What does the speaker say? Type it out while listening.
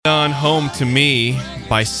On Home to Me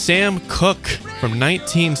by Sam Cooke from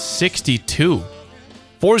 1962.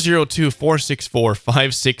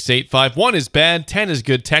 402-464-5685. 1 is bad, 10 is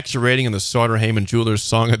good. Texture rating on the Sauter-Heyman Jewelers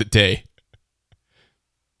Song of the Day.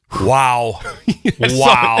 Wow.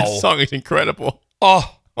 That song is incredible.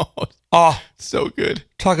 Oh, so good.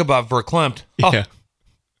 talk about verklempt. Yeah.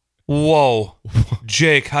 Whoa.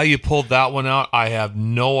 Jake, how you pulled that one out, I have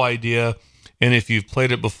no idea. And if you've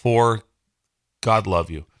played it before, God love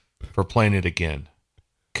you for playing it again.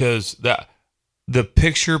 Because the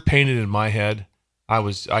picture painted in my head,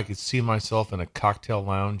 I could see myself in a cocktail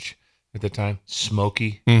lounge at the time,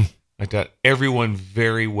 smoky, like that. Everyone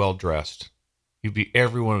very well dressed.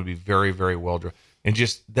 Everyone would be very, very well dressed. And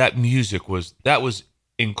just that music was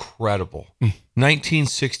incredible.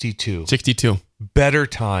 1962. 62. Better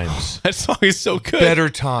times. That song is so good. Better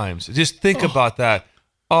times. Just think about that.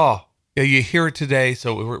 Oh, yeah, you hear it today.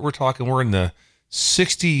 So we're in the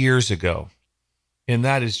 60 years ago. And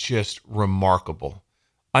that is just remarkable.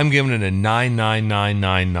 I'm giving it a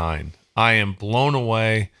 99999. I am blown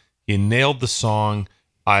away. You nailed the song.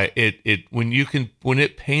 When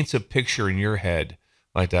it paints a picture in your head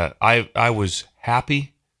like that, I was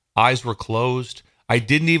happy. Eyes were closed. I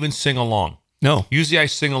didn't even sing along. No. Usually I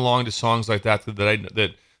sing along to songs like that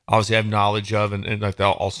obviously I have knowledge of, and like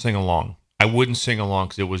that I'll sing along. I wouldn't sing along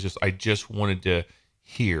because it was just, I just wanted to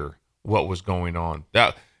hear what was going on.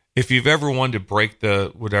 That, if you've ever wanted to break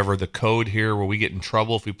the code here where we get in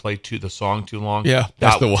trouble if we play the song too long,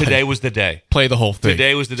 that's the one. Today was the day. Play the whole thing.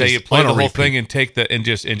 Today was the day Just you play the whole repeat. thing and take the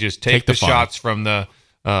shots from the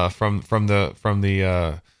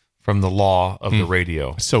law of the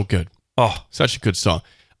radio. So good. Oh, such a good song.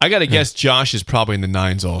 I got to guess Josh is probably in the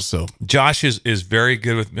 9s also. Josh is very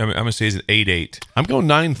good with, I'm going to say he's an 8.8. I'm going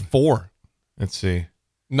 9.4. Let's see.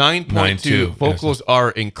 9.2. Vocals are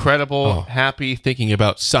incredible. Oh. Happy, thinking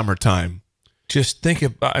about summertime. Just think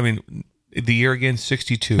about, the year again,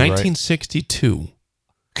 62, 1962. Right?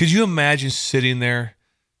 Could you imagine sitting there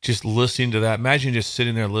just listening to that? Imagine just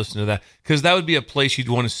sitting there listening to that. Because that would be a place you'd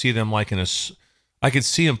want to see them like I could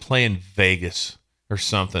see them play in Vegas or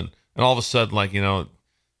something. And all of a sudden, like,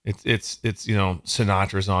 it's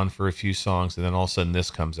Sinatra's on for a few songs, and then all of a sudden this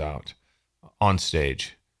comes out on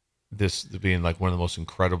stage. This being like one of the most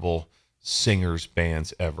incredible singers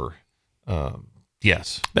bands ever.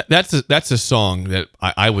 Yes, that's a song that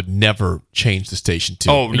I would never change the station to.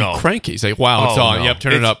 Oh no, cranky. It's like, wow, it's on. No. Yep,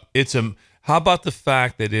 turn it up. How about the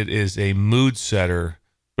fact that it is a mood setter,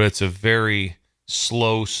 but it's a very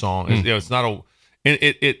slow song. It's not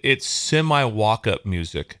it's semi walk up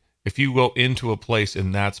music. If you go into a place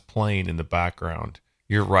and that's playing in the background,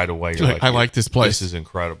 you're right away. You're like, I like this place. This is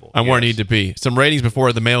incredible. I'm where I need to be. Some ratings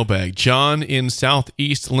before the mailbag. John in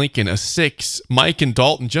Southeast Lincoln, a 6. Mike in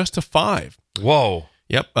Dalton, just a 5. Whoa.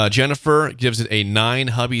 Yep. Jennifer gives it a 9.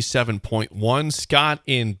 Hubby, 7.1. Scott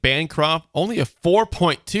in Bancroft, only a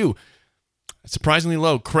 4.2. Surprisingly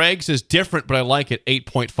low. Craig says different, but I like it.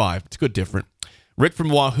 8.5. It's good different. Rick from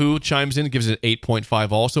Wahoo chimes in, gives it an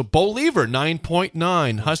 8.5 also. Bo Lever,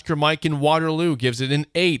 9.9. Husker Mike in Waterloo gives it an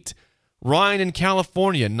 8. Ryan in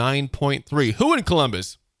California, 9.3. Who in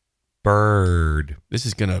Columbus? Bird. This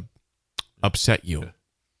is going to upset you.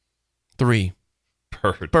 3.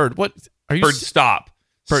 Bird. What? Are you? Bird, stop.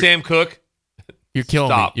 Bird. Sam Cooke. You're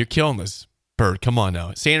killing me. You're killing this. Bird, come on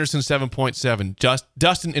now. Sanderson, 7.7.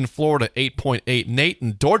 Dustin in Florida, 8.8. Nate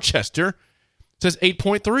in Dorchester says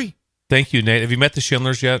 8.3. Thank you, Nate. Have you met the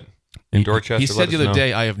Schindlers yet in Dorchester? He said the other day,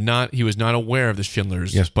 he was not aware of the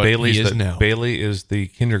Schindlers, yes, but he is now. Bailey is the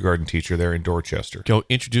kindergarten teacher there in Dorchester. Go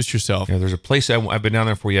introduce yourself. Yeah, there's a place I've been down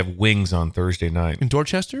there for. You have wings on Thursday night. In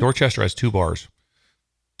Dorchester? Dorchester has 2 bars.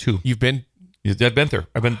 2. You've been? I've been there.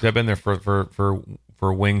 I've been there for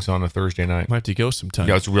wings on a Thursday night. Might have to go sometime.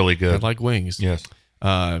 Yeah, it's really good. I like wings. Yes.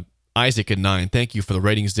 Isaac at 9. Thank you for the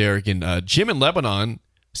ratings there. Again, Jim in Lebanon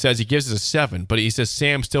says he gives it a 7, but he says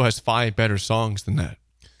Sam still has 5 better songs than that.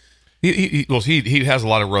 He has a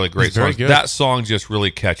lot of really great songs. Good. That song just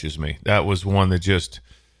really catches me. That was one that just,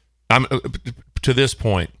 to this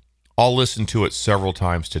point, I'll listen to it several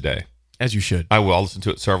times today. As you should. I will. I'll listen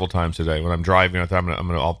to it several times today. When I'm driving,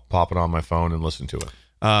 I'll pop it on my phone and listen to it.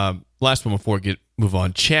 Last one before we move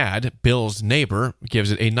on. Chad, Bill's neighbor,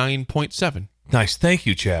 gives it a 9.7. Nice. Thank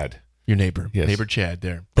you, Chad. Your neighbor. Yes. Neighbor Chad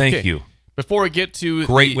there. Thank you. Before we get to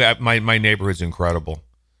great, my neighborhood's incredible.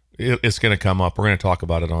 It's going to come up. We're going to talk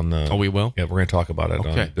about it on the. Oh, we will? Yeah, we're going to talk about it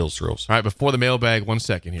on Bill's Thrills. All right, before the mailbag, 1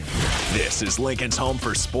 second here. This is Lincoln's home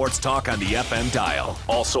for sports talk on the FM dial.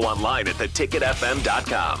 Also online at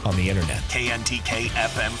theticketfm.com. On the internet. KNTK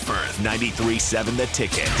FM Firth, 93.7 The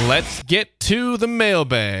Ticket. Let's get to the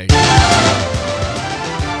mailbag.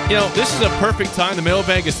 You know, this is a perfect time. The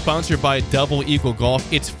mailbag is sponsored by Double Eagle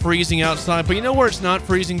Golf. It's freezing outside, but you know where it's not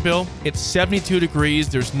freezing, Bill? It's 72 degrees.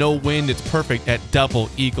 There's no wind. It's perfect at Double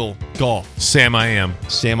Eagle Golf. Sam I Am.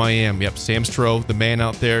 Yep, Sam Stroh, the man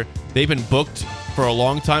out there. They've been booked for a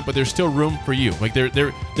long time, but there's still room for you. Like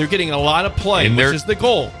they're getting a lot of play, which is the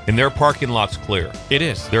goal. And their parking lot's clear. It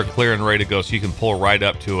is. They're clear and ready to go, so you can pull right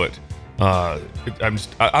up to it. I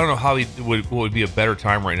don't know how what would be a better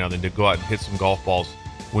time right now than to go out and hit some golf balls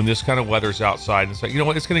when this kind of weather's outside. And it's like, you know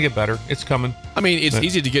what? It's going to get better. It's coming. I mean, it's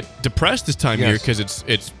easy to get depressed this time of year because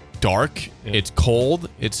it's dark, it's cold,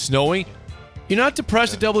 it's snowy. You're not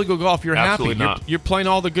depressed at Double Eagle Golf. You're Absolutely happy. not. You're playing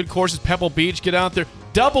all the good courses. Pebble Beach, get out there.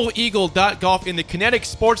 DoubleEagle.golf in the Kinetic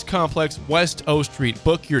Sports Complex, West O Street.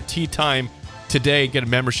 Book your tee time today. Get a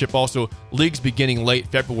membership. Also, leagues beginning late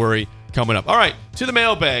February coming up. All right, to the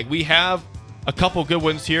mailbag. We have a couple good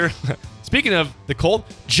ones here. Speaking of the cold,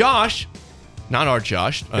 Josh, not our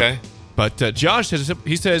Josh, but Josh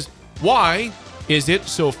says, why is it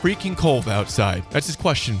so freaking cold outside? That's his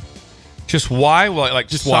question. Just why? Well, like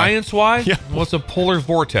just science-why? Yeah. Well, it's a polar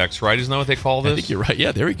vortex, right? Isn't that what they call this? I think you're right.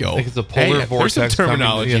 Yeah, there we go. I think it's a polar vortex. There's some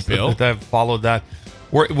terminology, Bill. I've followed that.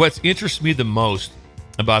 What interests me the most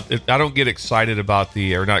about it, I don't get excited about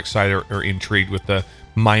or not excited or intrigued with the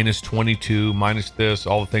minus 22, minus this,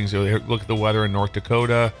 all the things. Look at the weather in North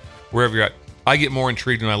Dakota, wherever you're at. I get more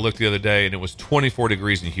intrigued when I looked the other day, and it was 24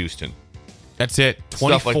 degrees in Houston. That's it.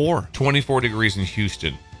 24. Like 24 degrees in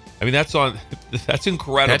Houston. I mean, that's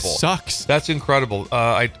incredible. That sucks. That's incredible.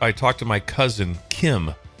 I talked to my cousin,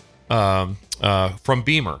 Kim, from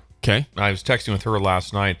Beamer. Okay. I was texting with her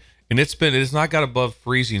last night, and it has not got above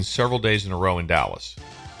freezing several days in a row in Dallas.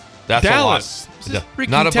 That's Dallas. a lot. Freaking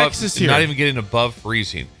Not above, Texas here. not even getting above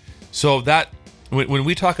freezing. So that when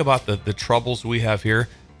we talk about the troubles we have here,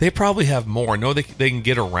 they probably have more. No, they can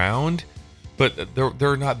get around, but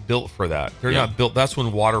they're not built for that. They're not built. That's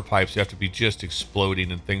when water pipes have to be just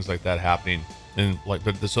exploding and things like that happening. And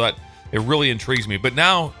so that it really intrigues me. But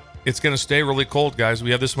now it's going to stay really cold, guys. We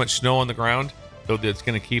have this much snow on the ground, so it's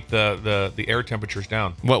going to keep the air temperatures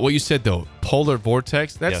down. What you said though, polar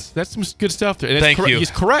vortex. That's some good stuff there. And Thank you. He's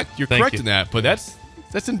correct. You're Thank correct you. in that. But that's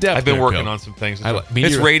in depth. I've been there, working Bill. on some things.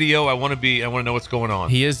 It's radio. I want to know what's going on.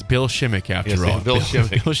 He is Bill Shimmick after all. Bill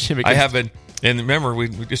Shimmick. Bill Shimmick. I haven't. And remember, we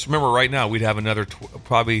just remember right now we'd have another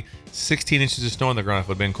probably 16 inches of snow on the ground if it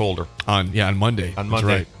had been colder. On Monday. On That's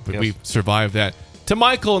Monday. right. But Yes. we survived that. To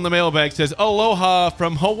Michael in the mailbag says, aloha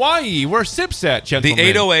from Hawaii. Where Sip's at, gentlemen. The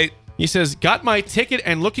 808. He says, got my ticket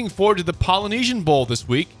and looking forward to the Polynesian Bowl this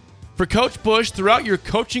week. For Coach Bush, throughout your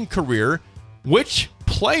coaching career, which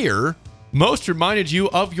player most reminded you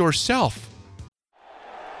of yourself?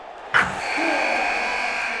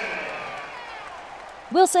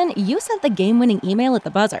 Wilson, you sent the game-winning email at the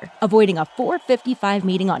buzzer, avoiding a 4:55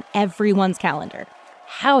 meeting on everyone's calendar.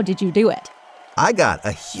 How did you do it? I got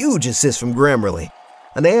a huge assist from Grammarly,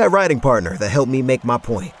 an AI writing partner that helped me make my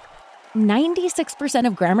point. 96%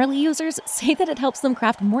 of Grammarly users say that it helps them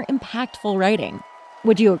craft more impactful writing.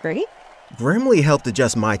 Would you agree? Grammarly helped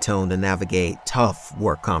adjust my tone to navigate tough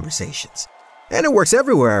work conversations. And it works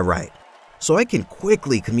everywhere I write, so I can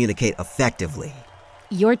quickly communicate effectively.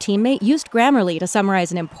 Your teammate used Grammarly to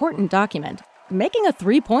summarize an important document, making a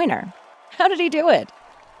 3-pointer. How did he do it?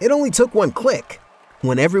 It only took one click.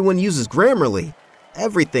 When everyone uses Grammarly,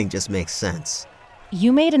 everything just makes sense.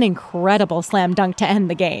 You made an incredible slam dunk to end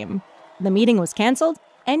the game. The meeting was canceled,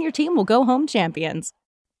 and your team will go home champions.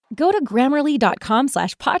 Go to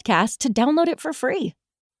Grammarly.com/podcast to download it for free.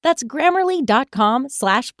 That's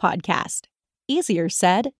Grammarly.com/podcast. Easier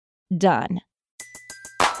said, done.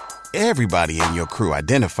 Everybody in your crew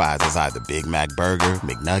identifies as either Big Mac Burger,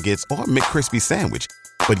 McNuggets, or McCrispy Sandwich.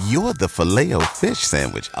 But you're the Filet-O-Fish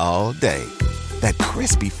Sandwich all day. That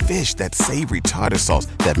crispy fish, that savory tartar sauce,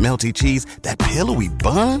 that melty cheese, that pillowy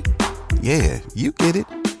bun. Yeah, you get it.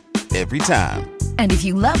 Every time. And if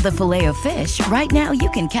you love the Filet-O-Fish, right now you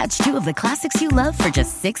can catch 2 of the classics you love for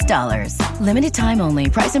just $6. Limited time only.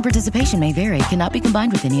 Price and participation may vary. Cannot be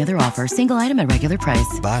combined with any other offer. Single item at regular price.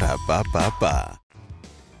 Ba-da-ba-ba-ba.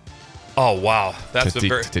 Oh wow, that's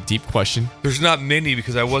It's a deep question. There's not many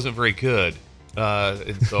because I wasn't very good,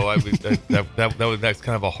 and so that's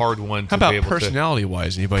kind of a hard one. How to about be able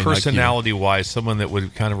personality-wise? Anybody personality-wise, someone that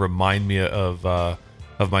would kind of remind me of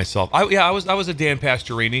myself. I was a Dan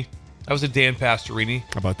Pastorini. How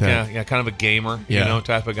about that? Yeah, kind of a gamer,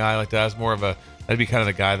 type of guy like that. I was more of that'd be kind of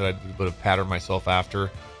the guy that I would have patterned myself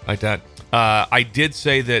after like that. I did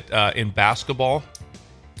say that in basketball,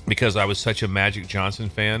 because I was such a Magic Johnson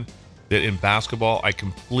fan, that in basketball I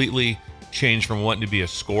completely changed from wanting to be a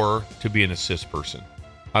scorer to be an assist person.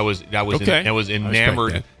 I was Okay. I was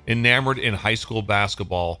enamored in high school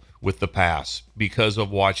basketball with the pass because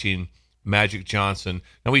of watching Magic Johnson.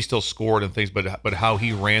 Now he still scored and things, but how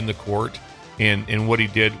he ran the court and what he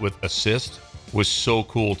did with assist was so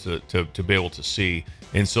cool to be able to see.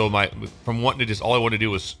 And so from wanting to just all I wanted to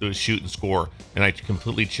do was shoot and score, and I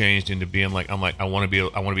completely changed into being like I want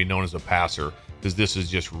to be known as a passer because this is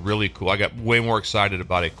just really cool. I got way more excited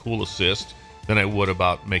about a cool assist than I would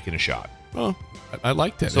about making a shot. Well, I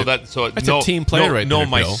like that. That's a team player right there,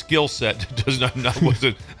 my Bill. skill set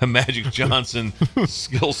wasn't a Magic Johnson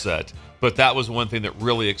skill set, but that was one thing that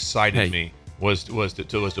really excited me was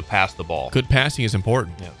to pass the ball. Good passing is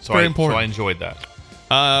important. Yeah, Very important. So I enjoyed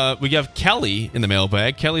that. We have Kelly in the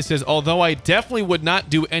mailbag. Kelly says, although I definitely would not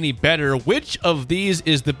do any better, which of these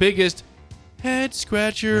is the biggest head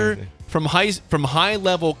scratcher from high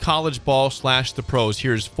level college ball / the pros?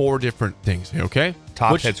 Here's 4 different things. Okay.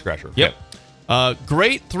 Head scratcher. Yep.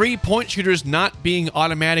 Great 3-point shooters not being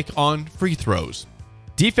automatic on free throws.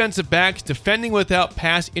 Defensive backs defending without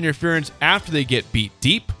pass interference after they get beat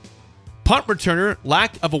deep. Punt returner,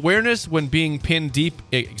 lack of awareness when being pinned deep,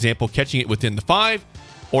 example, catching it within the 5.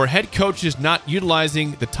 Or head coaches not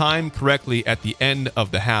utilizing the time correctly at the end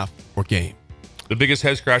of the half or game. The biggest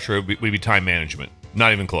head scratcher would be time management.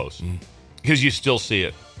 Not even close. Because you still see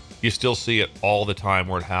it. You still see it all the time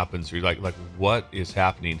where it happens. You're like, what is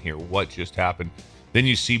happening here? What just happened? Then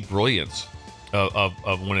you see brilliance of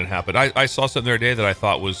when it happened. I saw something the other day that I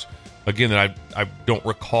thought was, again, that I don't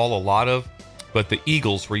recall a lot of, but the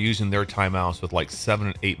Eagles were using their timeouts with like 7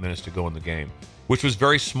 and 8 minutes to go in the game, which was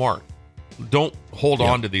very smart. Don't hold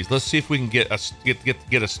on to these. Let's see if we can get us.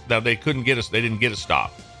 Now they couldn't get us. They didn't get a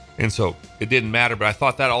stop, and so it didn't matter. But I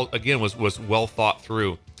thought that all again was well thought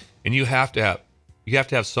through, and you have to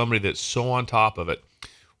have somebody that's so on top of it.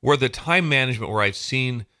 Where the time management, where I've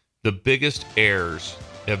seen the biggest errors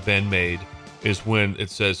have been made, is when it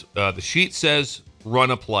says the sheet says run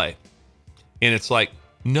a play, and it's like,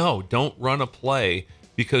 no, don't run a play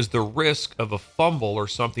because the risk of a fumble or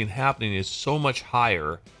something happening is so much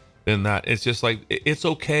higher than that. It's just like, it's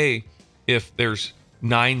okay if there's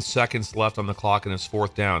 9 seconds left on the clock and it's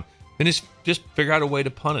 4th down. Then just figure out a way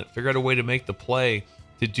to punt it. Figure out a way to make the play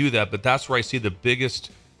to do that. But that's where I see the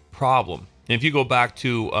biggest problem. And if you go back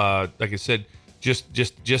to, like I said, just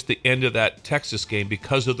the end of that Texas game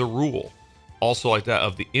because of the rule, also like that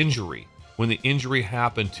of the injury. When the injury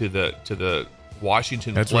happened to the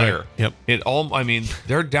Washington player, right. Yep.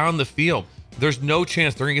 They're down the field. There's no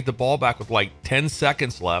chance they're going to get the ball back with like 10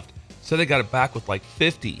 seconds left. So they got it back with like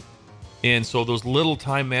 50. And so those little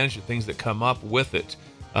time management things that come up with it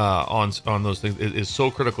on those things is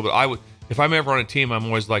so critical. But if I'm ever on a team, I'm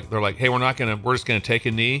always like, they're like, hey, we're just going to take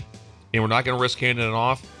a knee and we're not going to risk handing it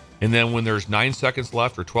off. And then when there's 9 seconds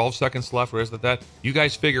left or 12 seconds left, or is that, you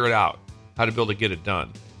guys figure it out how to be able to get it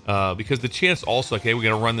done. Because the chance also, okay, we're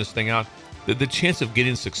going to run this thing out. The chance of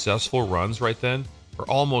getting successful runs right then are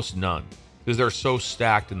almost none. Because they're so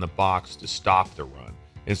stacked in the box to stop the run.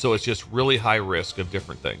 And so it's just really high risk of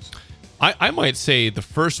different things. I might say the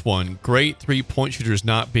first one, great 3-point shooters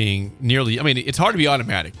not being nearly, it's hard to be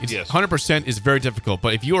automatic. It's Yes. 100% is very difficult.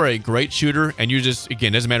 But if you are a great shooter and you just,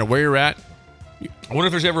 again, doesn't matter where you're at. I wonder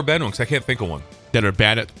if there's ever been one, because I can't think of one. That are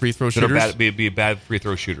bad at free throw shooters. That are be bad free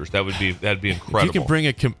throw shooters. That'd be incredible. If you can bring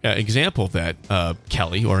an example of that,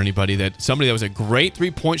 Kelly, or somebody that was a great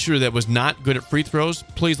 3-point shooter that was not good at free throws,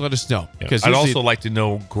 please let us know. Because I'd also like to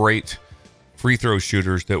know great free throw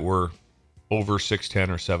shooters that were over 6'10"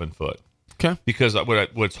 or 7 foot. Okay. Because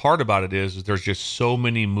what's hard about it is there's just so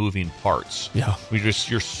many moving parts. Yeah.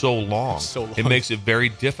 You're so long. It makes it very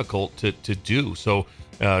difficult to do. So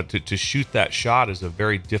to shoot that shot is a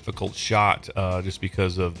very difficult shot just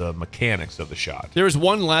because of the mechanics of the shot. There was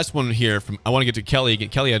one last one here from, I want to get to Kelly again.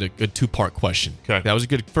 Kelly had a good 2-part question. Okay. That was a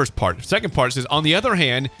good first part. Second part says, on the other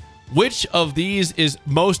hand, which of these is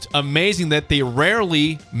most amazing that they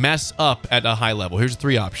rarely mess up at a high level? Here's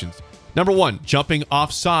 3 options. Number 1, jumping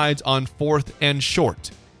off sides on 4th and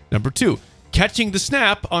short. Number 2, catching the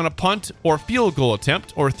snap on a punt or field goal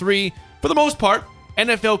attempt. Or 3, for the most part,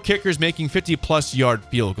 NFL kickers making 50-plus yard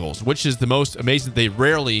field goals. Which is the most amazing that they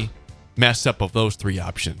rarely mess up of those 3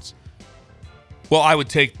 options? Well, I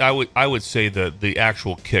would say the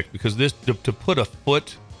actual kick, because this to put a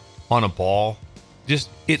foot on a ball,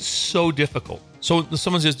 it's so difficult. So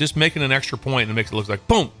someone's just making an extra point and it makes it look like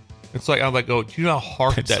boom. It's like, I'm like, do you know how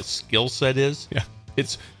hard that skill set is? Yeah.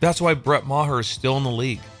 That's why Brett Maher is still in the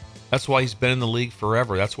league. That's why he's been in the league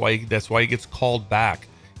forever. That's why he gets called back.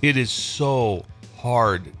 It is so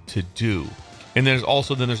hard to do. And there's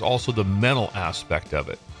also the mental aspect of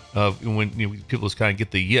it, of when people just kind of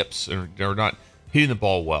get the yips or not hitting the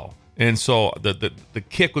ball well. And so the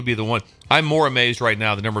kick would be the one. I'm more amazed right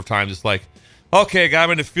now the number of times it's like, okay, got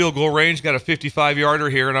him into field goal range, got a 55-yarder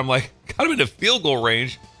here, and I'm like, got him into field goal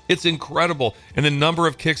range. It's incredible. And the number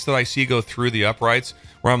of kicks that I see go through the uprights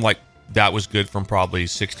where I'm like, that was good from probably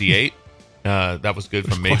 68. That was good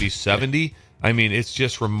from maybe 70. I mean, it's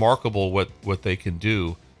just remarkable what they can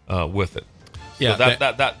do with it. Yeah,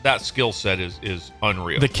 so that skill set is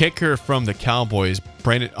unreal. The kicker from the Cowboys,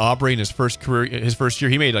 Brandon Aubrey, in his first year,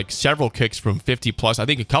 he made like several kicks from 50 plus. I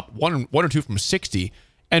think one or two from 60,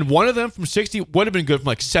 and one of them from 60 would have been good from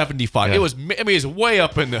like 75. Yeah. It was, I mean, it's way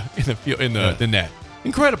up in the net.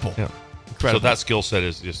 Incredible. Yeah. Incredible. So that skill set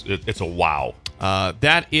is just it's a wow.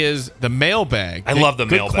 That is the mailbag. I love the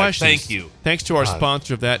Good mailbag. questions. Thank you. Thanks to our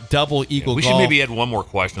sponsor of that, Double Eagle We Golf. should maybe add one more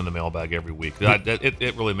question on the mailbag every week.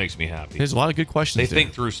 It really makes me happy. There's a lot of good questions. They there.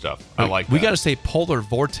 think through stuff. I like that. We got to say polar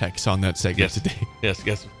vortex on that segment today.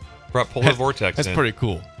 Yes. Brought polar vortex That's in. pretty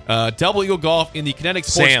cool. Double Eagle Golf in the Kinetic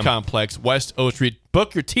Sports Sam. Complex, West O Street.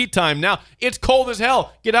 Book your tee time now. It's cold as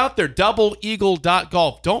hell. Get out there.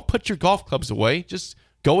 DoubleEagle.golf. Don't put your golf clubs away. Just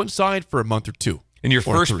go inside for a month or two. And your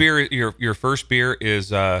or first three. beer, your first beer is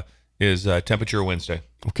Temperature Wednesday.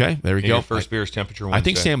 Okay, there we And go. Your first beer is Temperature Wednesday. I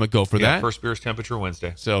think Sam would go for that. First beer is Temperature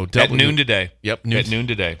Wednesday. So at noon today. Yep, at noon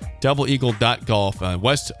today. DoubleEagle.golf,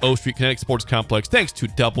 West O Street Kinetic Sports Complex. Thanks to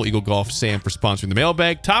Double Eagle Golf, Sam, for sponsoring the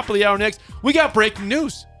mailbag. Top of the hour next, we got breaking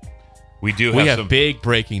news. We do We have have big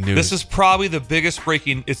breaking news. This is probably the biggest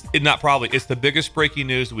breaking. It's the biggest breaking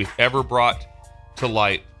news that we've ever brought to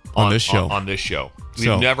light on this show. On this show, we've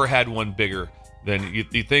So- never had one bigger than you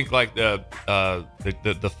think. Like the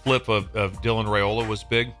flip of Dylan Raiola was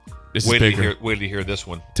big. This is bigger. Wait to hear this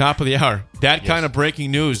one. Top of the hour. That kind of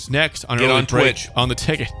breaking news next on Get Early on Break Twitch. on the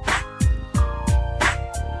Ticket.